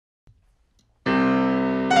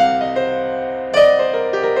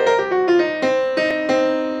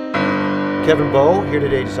Kevin Bowe here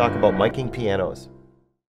today to talk about miking pianos.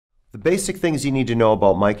 The basic things you need to know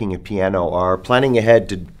about miking a piano are planning ahead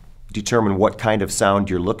to determine what kind of sound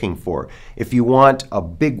you're looking for. If you want a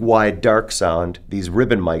big, wide, dark sound, these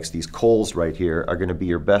ribbon mics, these Coles right here, are going to be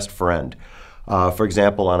your best friend. For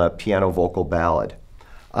example, on a piano vocal ballad.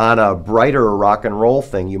 On a brighter rock and roll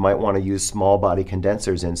thing, you might want to use small body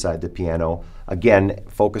condensers inside the piano. Again,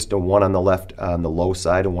 focused on one on the left on the low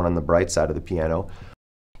side and one on the bright side of the piano.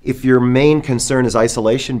 If your main concern is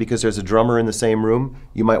isolation because there's a drummer in the same room,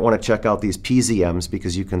 you might want to check out these PZMs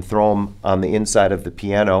because you can throw them on the inside of the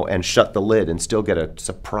piano and shut the lid and still get a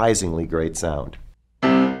surprisingly great sound.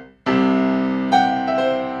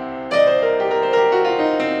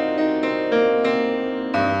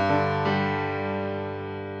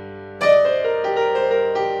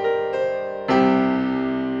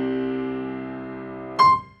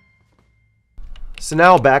 So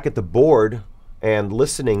now back at the board and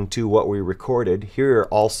listening to what we recorded, here are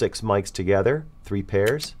all 6 mics together, 3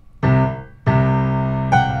 pairs.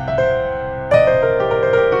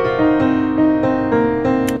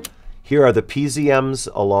 Here are the PZMs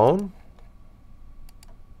alone.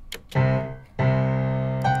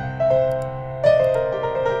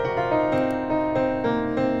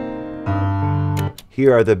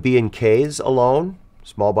 Here are the B&Ks alone,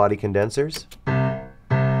 small body condensers.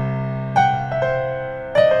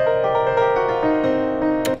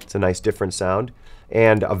 It's a nice different sound.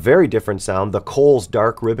 And a very different sound, the Coles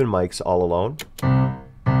dark ribbon mics all alone.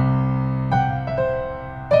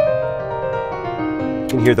 You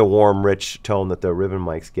can hear the warm, rich tone that the ribbon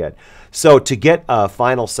mics get. So to get a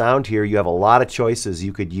final sound here, you have a lot of choices.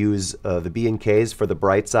 You could use the B&Ks for the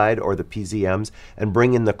bright side or the PZMs and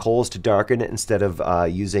bring in the Coles to darken it instead of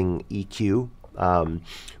using EQ.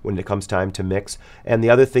 When it comes time to mix. And the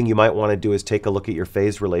other thing you might want to do is take a look at your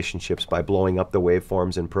phase relationships by blowing up the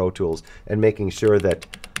waveforms in Pro Tools and making sure that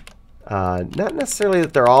not necessarily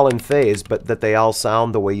that they're all in phase, but that they all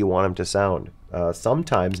sound the way you want them to sound.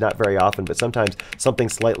 Sometimes, not very often, but sometimes something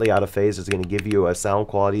slightly out of phase is going to give you a sound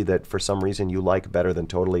quality that for some reason you like better than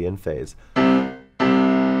totally in phase.